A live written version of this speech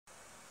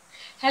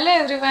Hello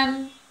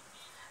everyone,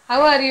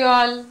 how are you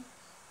all?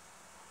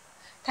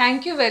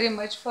 Thank you very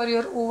much for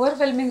your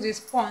overwhelming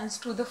response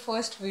to the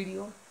first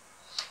video.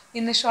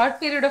 In a short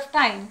period of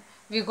time,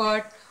 we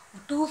got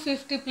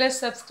 250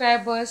 plus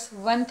subscribers,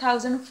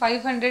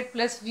 1500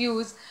 plus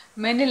views,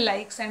 many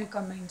likes and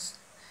comments.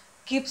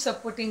 Keep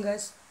supporting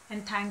us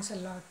and thanks a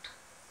lot.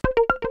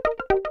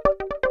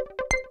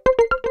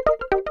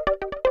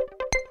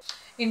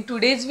 In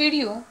today's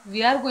video,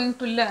 we are going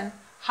to learn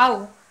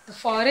how the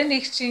foreign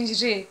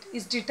exchange rate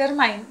is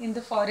determined in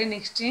the foreign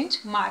exchange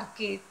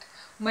market.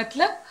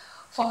 मतलब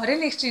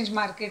foreign exchange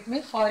market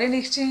में foreign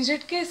exchange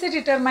rate कैसे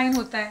determine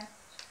होता है,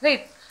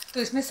 right?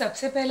 तो इसमें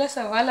सबसे पहला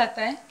सवाल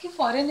आता है कि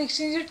फॉरेन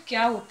एक्सचेंज रेट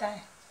क्या होता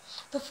है.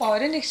 तो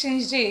foreign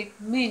exchange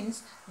rate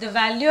means the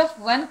value of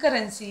one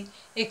currency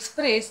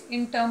express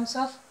in terms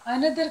of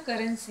another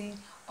currency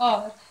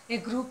और ए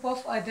ग्रुप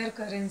ऑफ अदर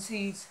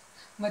करेंसीज.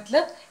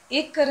 मतलब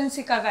एक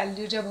करेंसी का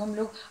वैल्यू जब हम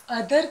लोग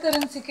अदर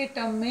करेंसी के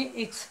टर्म में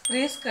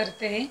एक्सप्रेस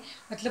करते हैं,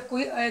 मतलब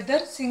कोई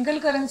अदर सिंगल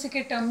करेंसी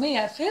के टर्म में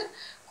या फिर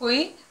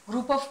कोई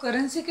ग्रुप ऑफ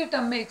करेंसी के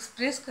टर्म में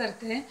एक्सप्रेस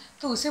करते हैं,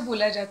 तो उसे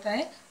बोला जाता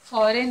है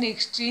फॉरेन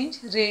एक्सचेंज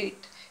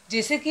रेट.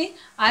 जैसे कि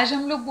आज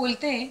हम लोग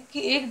बोलते हैं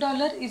कि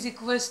 $1 इज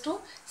इक्वल्स टू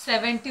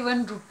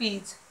 71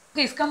 रुपीज़.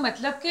 तो इसका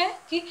मतलब क्या है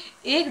कि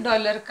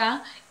 $1 का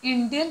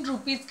इंडियन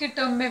रुपीज़ के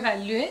टर्म में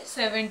वैल्यू है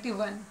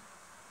 71.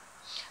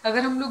 अगर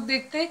हम लोग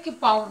देखते हैं कि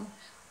pound,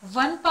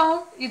 1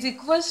 pound is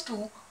equals to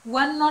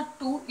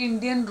 102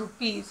 Indian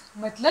rupees.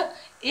 मतलब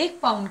एक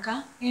पाउंड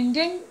का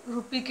इंडियन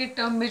रुपी के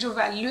टर्म में जो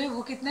वैल्यू है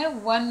वो कितना है,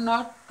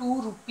 102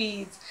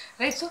 rupees,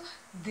 right? So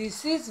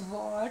this is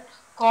what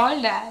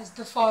called as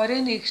the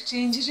foreign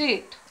exchange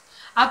rate.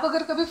 आप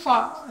अगर कभी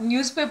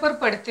न्यूज़पेपर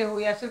पढ़ते हो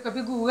या फिर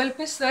कभी गूगल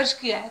पे सर्च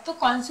किया है, तो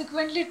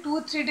कॉन्सिक्वेंटली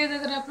 2-3 डेज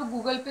अगर आप लोग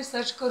गूगल पे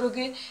सर्च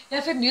करोगे या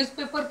फिर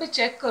न्यूज़पेपर पे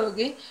चेक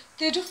करोगे,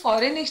 तो ये जो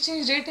फॉरेन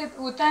एक्सचेंज रेट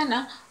होता है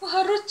ना, वो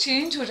हर रोज़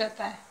चेंज हो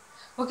जाता है.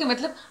 ओके,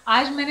 मतलब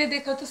आज मैंने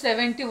देखा तो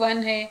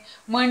 71 है,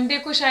 मंडे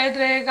को शायद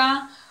रहेगा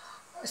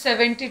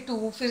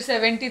 72, फिर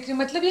 73.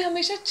 मतलब ये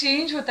हमेशा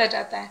चेंज होता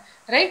जाता है,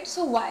 राइट?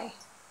 सो वाई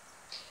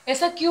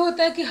ऐसा क्यों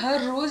होता है कि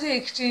हर रोज़ ये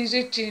एक्सचेंज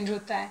रेट चेंज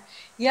होता है?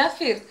 या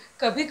फिर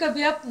कभी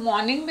कभी आप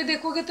मॉर्निंग में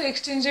देखोगे तो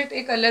एक्सचेंज रेट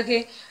एक अलग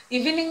है,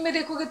 इवनिंग में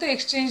देखोगे तो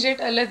एक्सचेंज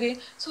रेट अलग है.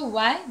 So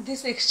why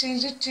this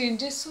exchange rate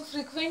changes so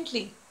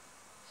frequently,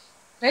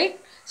 right?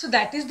 So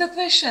that is the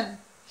question.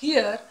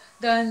 Here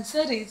the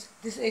answer is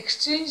this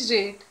exchange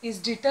rate is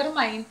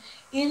determined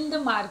in the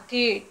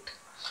market,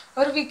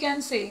 or we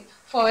can say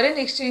foreign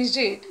exchange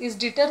rate is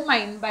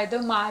determined by the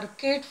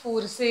market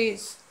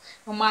forces.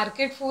 Now,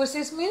 market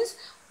forces means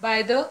by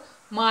the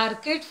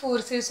market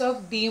forces of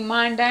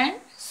demand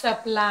and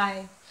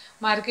supply.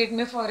 Market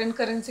में foreign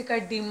currency का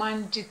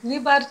demand जितनी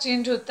बार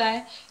change होता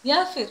है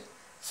या फिर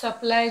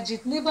supply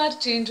जितनी बार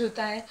change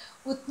होता है,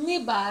 उतनी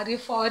बार ये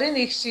फॉरेन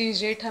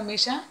एक्सचेंज रेट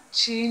हमेशा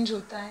चेंज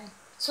होता है.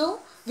 So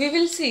we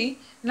will see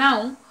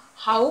now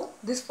how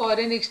this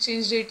foreign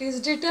exchange rate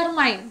is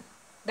determined.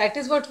 That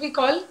is what we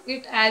call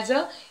it as a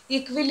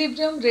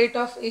equilibrium rate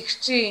of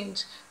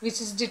exchange, which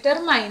is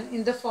determined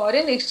in the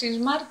foreign exchange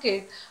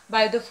market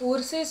by the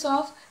forces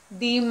of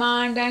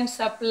demand and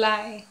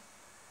supply.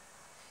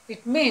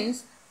 It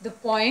means the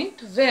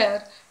point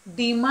where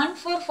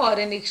demand for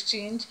foreign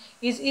exchange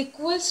is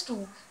equals to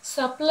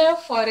supply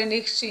of foreign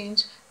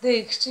exchange, the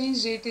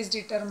exchange rate is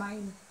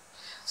determined.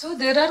 So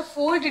there are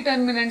 4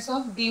 determinants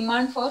of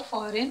demand for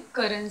foreign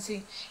currency,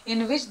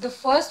 in which the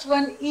first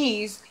one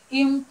is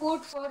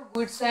import for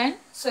goods and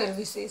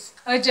services.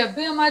 और जब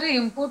भी हमारे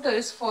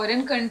importers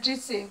foreign countries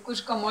से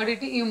कुछ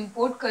commodity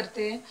import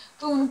करते हैं,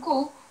 तो उनको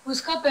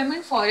उसका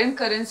पेमेंट फॉरेन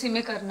करेंसी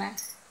में करना है.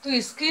 तो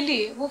इसके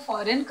लिए वो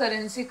फॉरेन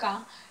करेंसी का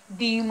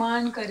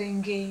डिमांड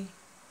करेंगे.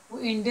 वो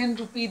इंडियन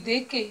रुपी दे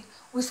के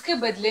उसके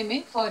बदले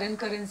में फॉरेन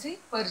करेंसी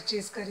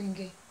परचेज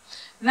करेंगे.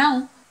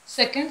 नाउ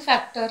सेकेंड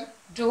फैक्टर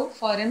जो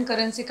फॉरेन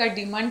करेंसी का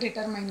डिमांड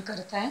डिटरमाइन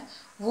करता है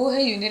वो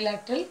है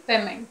unilateral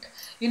payment.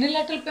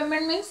 Unilateral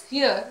payment means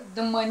here the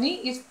money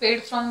is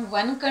paid from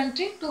one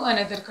country to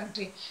another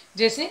country.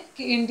 जैसे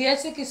कि इंडिया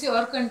से किसी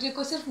और कंट्री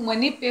को सिर्फ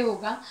मनी पे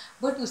होगा,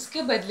 बट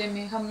उसके बदले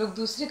में हम लोग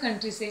दूसरी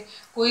कंट्री से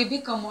कोई भी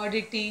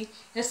कमोडिटी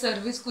या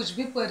सर्विस कुछ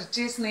भी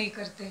परचेज नहीं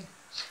करते.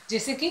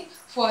 जैसे कि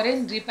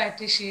फॉरेन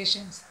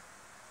रिपैट्रिशिएशंस,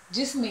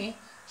 जिसमें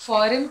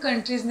फॉरेन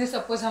कंट्रीज़ ने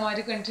सपोज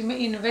हमारी कंट्री में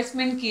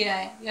इन्वेस्टमेंट किया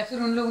है या फिर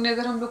उन लोग ने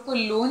अगर हम लोग को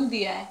लोन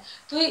दिया है,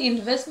 तो ये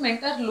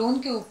इन्वेस्टमेंट और लोन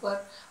के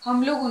ऊपर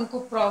हम लोग उनको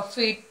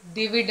profit,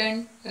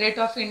 dividend, rate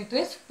of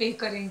interest पे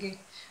करेंगे,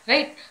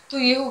 राइट? तो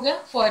ये हो गया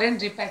फॉरेन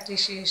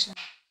रिपैट्रिशिएशन.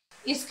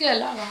 इसके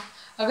अलावा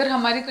अगर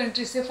हमारी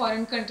कंट्री से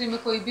फॉरेन कंट्री में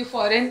कोई भी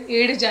फॉरेन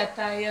एड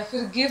जाता है या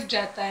फिर गिफ्ट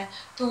जाता है,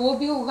 तो वो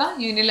भी होगा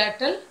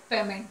unilateral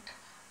payment.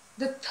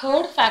 The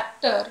third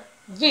factor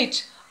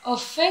which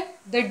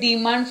affect the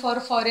demand for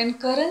foreign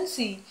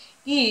currency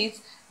is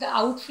the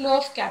outflow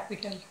of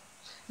capital.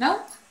 Now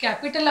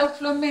capital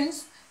outflow means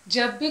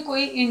जब भी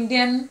कोई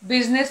इंडियन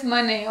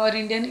बिजनेसमैन है और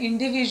इंडियन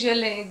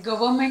इंडिविजुअल है,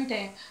 गवर्नमेंट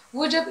है,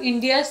 वो जब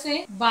इंडिया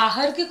से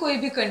बाहर की कोई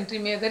भी कंट्री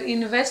में अगर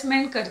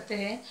इन्वेस्टमेंट करते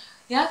हैं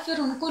या फिर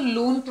उनको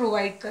लोन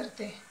प्रोवाइड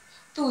करते हैं,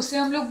 तो उसे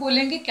हम लोग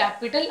बोलेंगे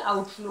कैपिटल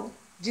आउटफ्लो,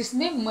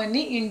 जिसमें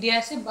मनी इंडिया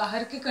से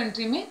बाहर के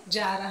कंट्री में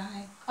जा रहा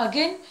है।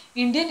 अगेन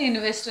इंडियन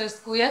इन्वेस्टर्स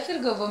को या फिर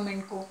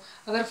गवर्नमेंट को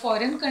अगर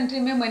फॉरेन कंट्री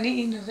में मनी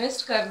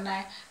इन्वेस्ट करना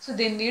है सो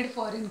they need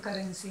foreign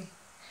currency.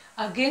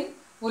 Again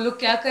वो लोग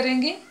क्या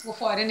करेंगे, वो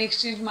फॉरेन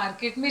एक्सचेंज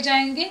मार्केट में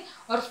जाएंगे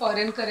और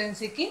फॉरेन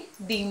करेंसी की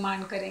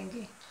डिमांड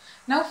करेंगे।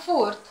 Now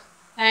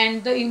fourth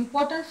and the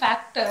important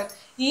factor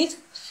is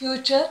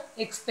future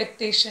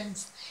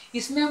expectations.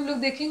 इसमें हम लोग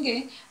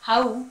देखेंगे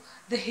how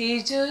the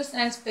हेजर्स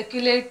and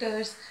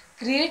speculators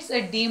creates a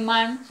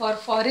demand for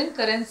foreign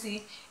currency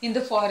in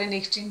the foreign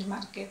exchange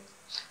market.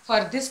 For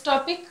this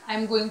topic, I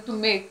am going to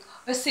make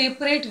a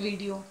separate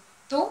video.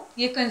 तो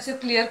ये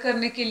concept clear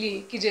करने के लिए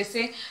कि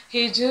जैसे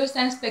हेजर्स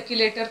एंड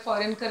स्पेकुलेटर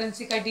फॉरेन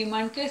करेंसी का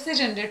demand कैसे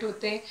generate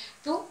होते हैं,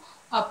 तो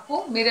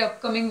आपको मेरे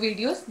अपकमिंग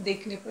वीडियोस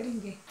देखने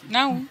पड़ेंगे।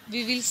 Now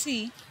we will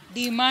see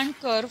demand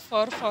curve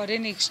for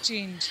foreign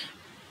exchange.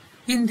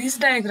 In this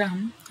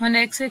diagram, on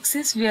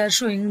x-axis we are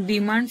showing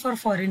demand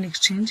for foreign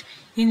exchange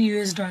in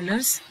US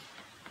dollars.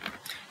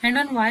 And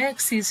on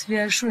y-axis we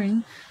are showing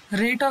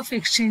rate of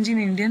exchange in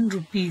Indian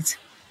rupees.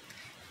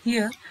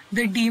 Here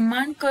the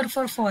demand curve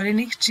for foreign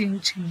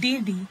exchange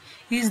DD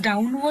is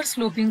downward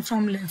sloping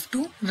from left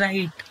to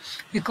right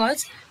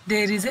because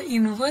there is an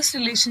inverse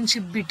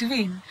relationship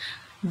between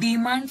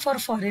demand for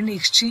foreign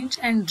exchange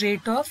and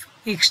rate of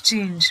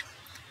exchange.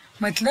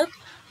 मतलब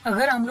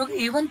अगर हम लोग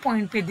A1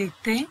 point पे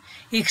देखते हैं,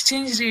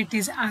 exchange rate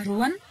is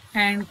R1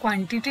 and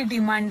quantity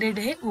demanded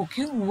है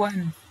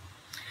OQ1।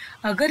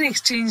 अगर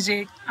exchange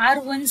rate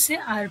R1 से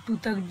R2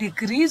 तक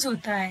डिक्रीज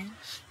होता है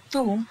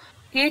तो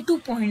A2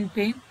 पॉइंट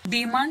पे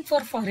demand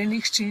for foreign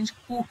exchange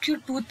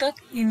OQ2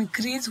 तक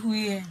इंक्रीज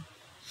हुई है।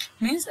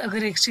 मीन्स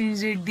अगर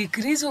एक्सचेंज रेट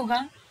डिक्रीज होगा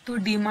तो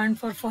demand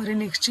for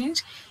foreign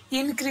exchange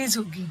increase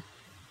होगी।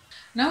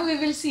 Now we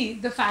will see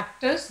the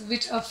factors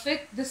which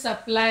affect the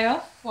supply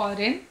of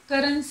foreign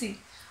currency,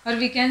 or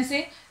we can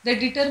say the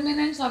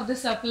determinants of the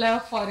supply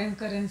of foreign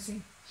currency.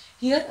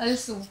 Here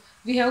also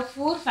we have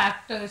 4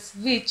 factors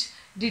which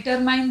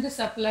determine the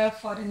supply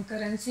of foreign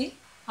currency.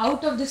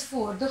 Out of this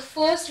 4, the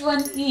first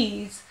one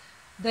is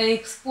the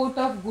export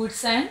of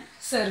goods and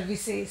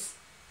services.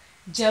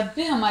 जब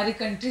भी हमारी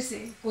country से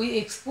कोई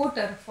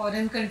exporter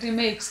foreign country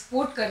में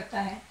export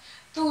करता है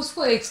तो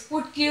उसको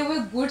एक्सपोर्ट किए हुए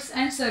गुड्स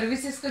एंड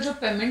सर्विसेज का जो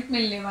पेमेंट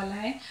मिलने वाला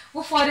है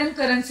वो फॉरेन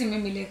करेंसी में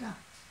मिलेगा।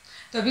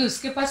 तो अभी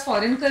उसके पास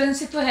फॉरेन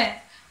करेंसी तो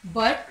है,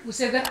 बट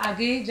उसे अगर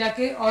आगे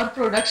जाके और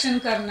प्रोडक्शन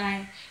करना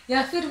है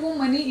या फिर वो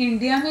मनी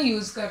इंडिया में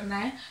यूज़ करना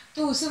है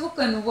तो उसे वो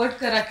कन्वर्ट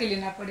करा के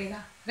लेना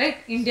पड़ेगा,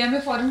 राइट। इंडिया में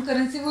फॉरेन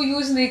करेंसी वो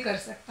यूज़ नहीं कर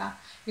सकता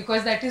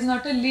because that is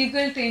not a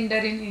legal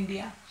tender in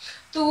India.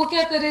 तो वो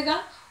क्या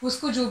करेगा,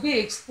 उसको जो भी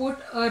एक्सपोर्ट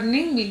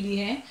अर्निंग मिली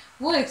है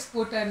वो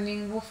एक्सपोर्ट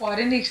अर्निंग वो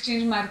फॉरेन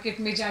एक्सचेंज मार्केट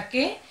में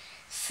जाके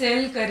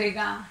सेल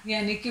करेगा,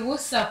 यानी कि वो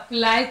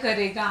सप्लाई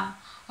करेगा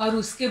और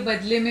उसके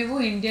बदले में वो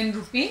इंडियन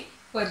रुपी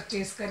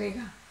परचेज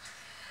करेगा।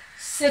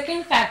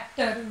 Second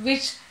factor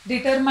which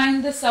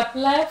determine the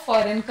supply of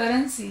foreign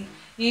currency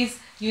is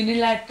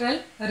unilateral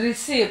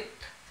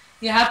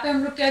receipt. यहाँ पे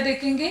हम लोग क्या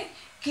देखेंगे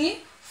कि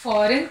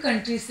फॉरेन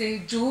कंट्री से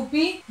जो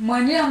भी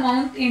मनी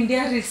अमाउंट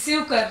इंडिया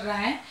रिसीव कर रहा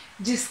है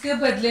जिसके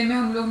बदले में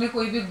हम लोग ने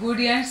कोई भी गुड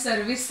या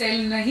सर्विस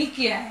सेल नहीं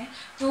किया है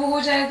तो वो हो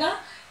जाएगा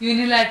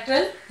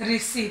यूनिलैटरल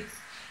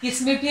रिसीप्ट।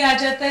 इसमें भी आ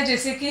जाता है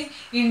जैसे कि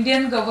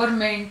इंडियन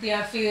गवर्नमेंट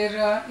या फिर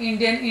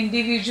इंडियन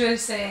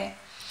इंडिविजुअल्स है,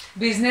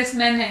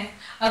 बिजनेसमैन है,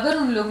 अगर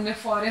उन लोग ने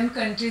फॉरेन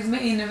कंट्रीज में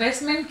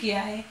इन्वेस्टमेंट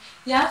किया है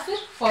या फिर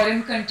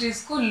फॉरेन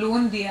कंट्रीज को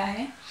लोन दिया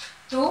है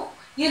तो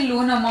ये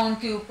लोन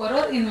अमाउंट के ऊपर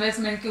और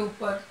इन्वेस्टमेंट के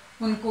ऊपर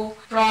उनको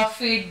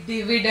profit,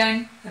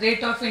 dividend,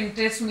 rate of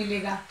interest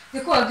मिलेगा।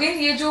 देखो अगेन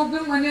ये जो भी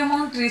मनी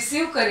अमाउंट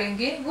रिसीव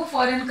करेंगे वो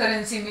फॉरेन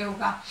करेंसी में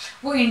होगा,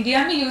 वो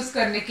इंडिया में यूज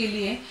करने के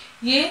लिए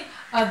ये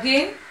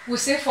अगेन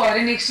उसे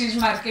फॉरेन एक्सचेंज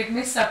मार्केट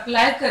में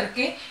सप्लाई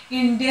करके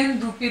इंडियन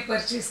रुपी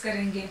परचेज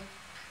करेंगे।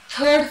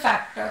 Third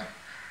factor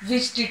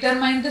which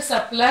determine the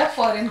supply of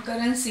foreign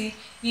currency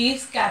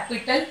is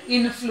capital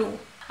inflow.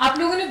 आप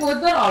लोगों ने बहुत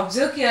बार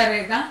ऑब्जर्व किया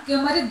रहेगा कि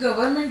हमारी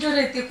गवर्नमेंट जो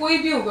रहती है, कोई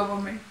भी हो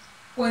गवर्नमेंट,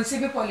 कौन सी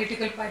भी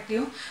पॉलिटिकल पार्टी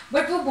हो,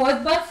 बट वो बहुत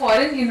बार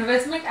फॉरेन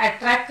इन्वेस्टमेंट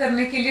अट्रैक्ट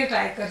करने के लिए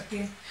ट्राई करती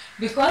है।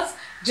 बिकॉज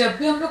जब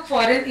भी हम लोग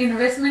फॉरेन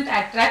इन्वेस्टमेंट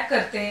अट्रैक्ट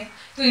करते हैं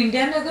तो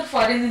इंडिया में अगर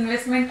फॉरेन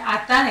इन्वेस्टमेंट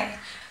आता है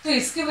तो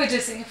इसकी वजह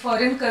से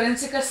फॉरेन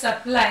करेंसी का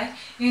supply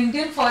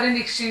Indian foreign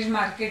exchange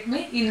market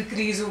में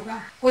इंक्रीज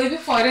होगा। कोई भी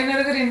फॉरेनर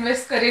अगर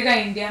इन्वेस्ट करेगा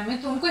इंडिया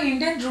में तो उनको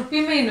इंडियन रुपी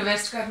में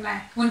इन्वेस्ट करना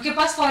है, उनके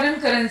पास फॉरेन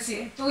करेंसी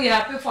है तो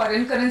यहाँ पे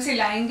फॉरेन करेंसी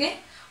लाएंगे,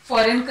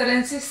 फॉरेन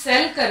करेंसी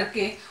सेल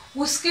करके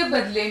उसके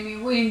बदले में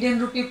वो इंडियन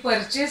रुपी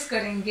परचेज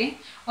करेंगे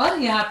और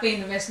यहाँ पे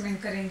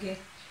इन्वेस्टमेंट करेंगे।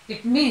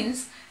 It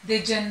means they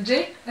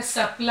generate a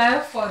supply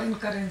of foreign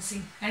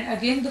currency. And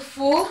again the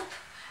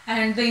fourth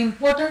and the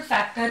important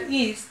factor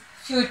is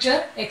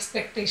future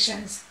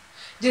expectations.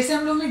 जैसे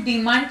हम लोग ने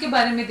डिमांड के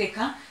बारे में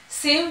देखा,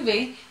 same way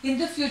in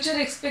the future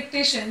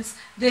expectations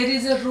there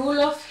is a role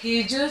of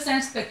हेजर्स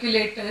and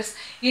speculators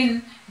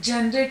in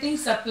generating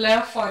supply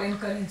of foreign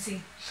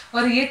currency.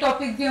 और ये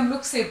टॉपिक भी हम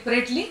लोग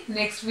सेपरेटली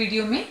नेक्स्ट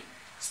वीडियो में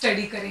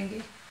स्टडी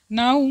करेंगे।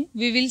 Now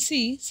we will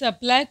see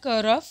supply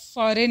curve of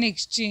foreign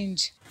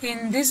exchange.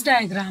 In this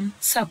diagram,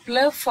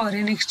 supply of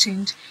foreign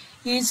exchange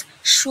is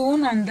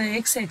shown on the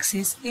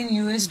x-axis in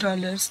US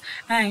dollars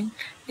and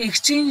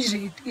exchange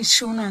rate is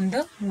shown on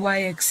the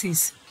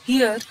y-axis.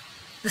 Here,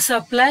 the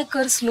supply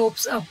curve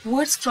slopes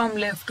upwards from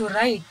left to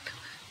right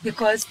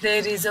because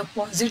there is a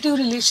positive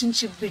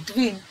relationship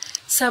between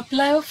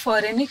supply of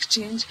foreign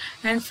exchange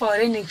and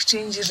foreign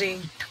exchange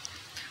rate.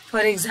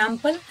 For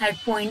example,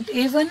 at point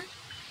A1,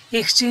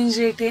 exchange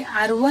rate है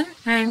R1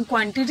 and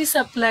quantity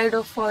supplied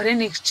of foreign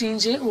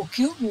exchange है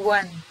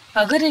OQ1.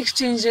 अगर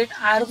exchange rate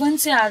R1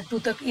 से R2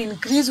 तक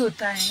increase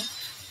होता है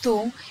तो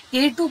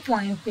A2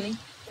 point पे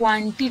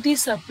quantity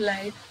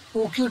supplied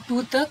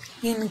OQ2 तक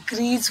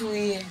increase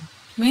हुई है.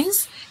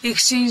 Means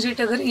exchange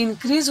rate अगर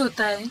increase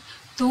होता है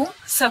तो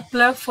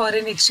supply of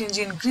foreign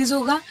exchange increase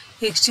होगा,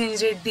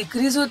 exchange rate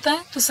decrease होता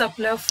है तो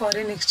supply of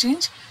foreign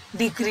exchange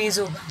decrease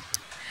होगा.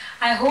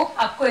 आई होप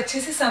आपको अच्छे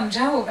से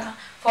समझा होगा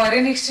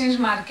फॉरेन एक्सचेंज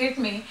मार्केट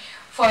में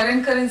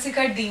फॉरेन करेंसी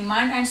का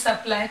डिमांड एंड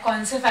सप्लाई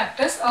कौन से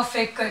फैक्टर्स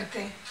अफेक्ट करते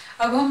हैं.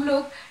 अब हम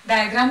लोग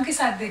डायग्राम के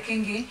साथ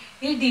देखेंगे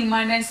ये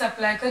डिमांड एंड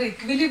सप्लाई का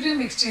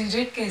इक्विलिब्रियम एक्सचेंज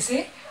रेट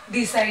कैसे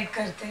डिसाइड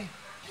करते हैं.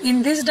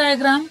 In this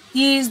diagram,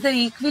 E is the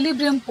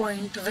equilibrium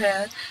point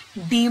where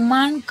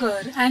demand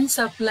curve and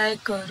supply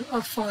curve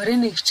of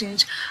foreign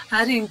exchange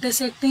are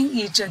intersecting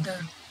each other.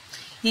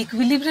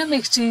 Equilibrium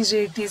exchange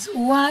rate is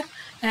OR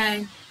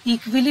and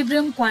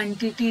equilibrium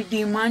quantity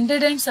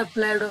demanded and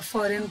supplied of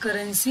foreign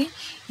currency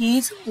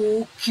is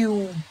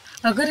OQ.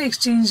 अगर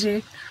exchange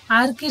rate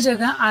R की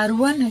जगह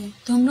R1 है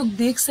तो हम लोग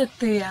देख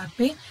सकते हैं यहाँ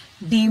पे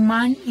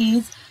demand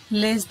is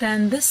less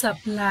than the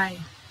supply.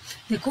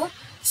 देखो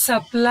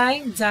सप्लाई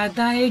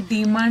ज़्यादा है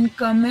डिमांड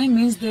कम है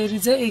means there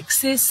is a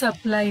excess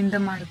supply in the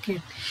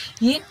market.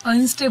 ये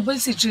अनस्टेबल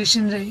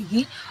सिचुएशन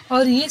रहेगी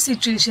और ये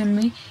सिचुएशन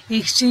में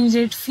एक्सचेंज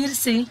रेट फिर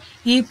से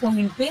ये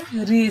पॉइंट पे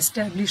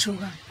रीएस्टैब्लिश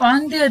होगा.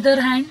 ऑन द अदर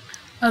हैंड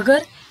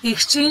अगर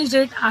एक्सचेंज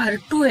रेट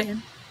R2 है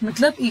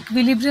मतलब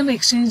इक्विलिब्रियम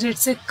एक्सचेंज रेट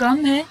से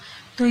कम है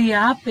तो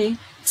यहाँ पे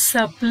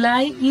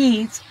supply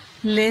is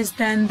less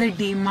than the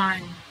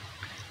demand.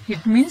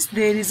 It means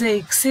there is a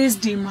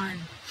excess demand.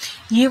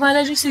 ये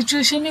वाला जो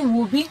सिचुएशन है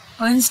वो भी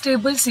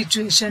अनस्टेबल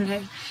सिचुएशन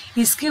है.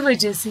 इसकी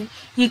वजह से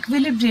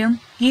इक्विलिब्रियम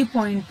ये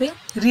पॉइंट पे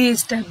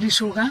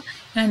रीएस्टैब्लिश होगा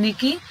यानी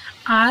कि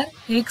R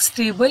एक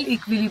स्टेबल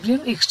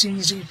इक्विलिब्रियम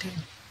एक्सचेंज रेट है.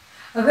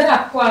 अगर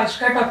आपको आज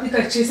का टॉपिक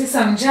अच्छे से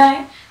समझा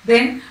है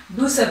then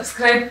do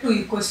subscribe to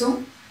ecoso.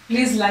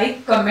 Please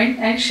like comment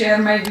and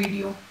share my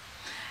video.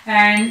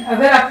 And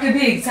अगर आपके भी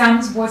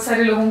एग्जाम्स बहुत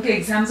सारे लोगों के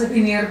एग्जाम्स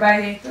अभी नियर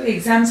बाय है तो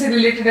एग्जाम से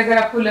रिलेटेड अगर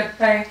आपको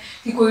लगता है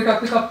कि कोई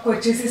टॉपिक आपको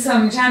अच्छे से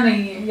समझा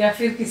नहीं है या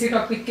फिर किसी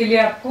टॉपिक के लिए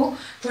आपको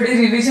थोड़ी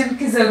रिवीजन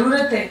की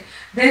ज़रूरत है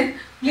then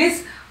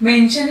please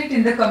mention it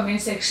in the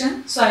comment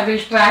section. So I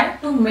will try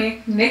to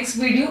make next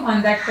video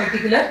on that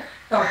particular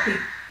topic.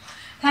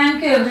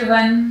 Thank you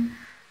everyone.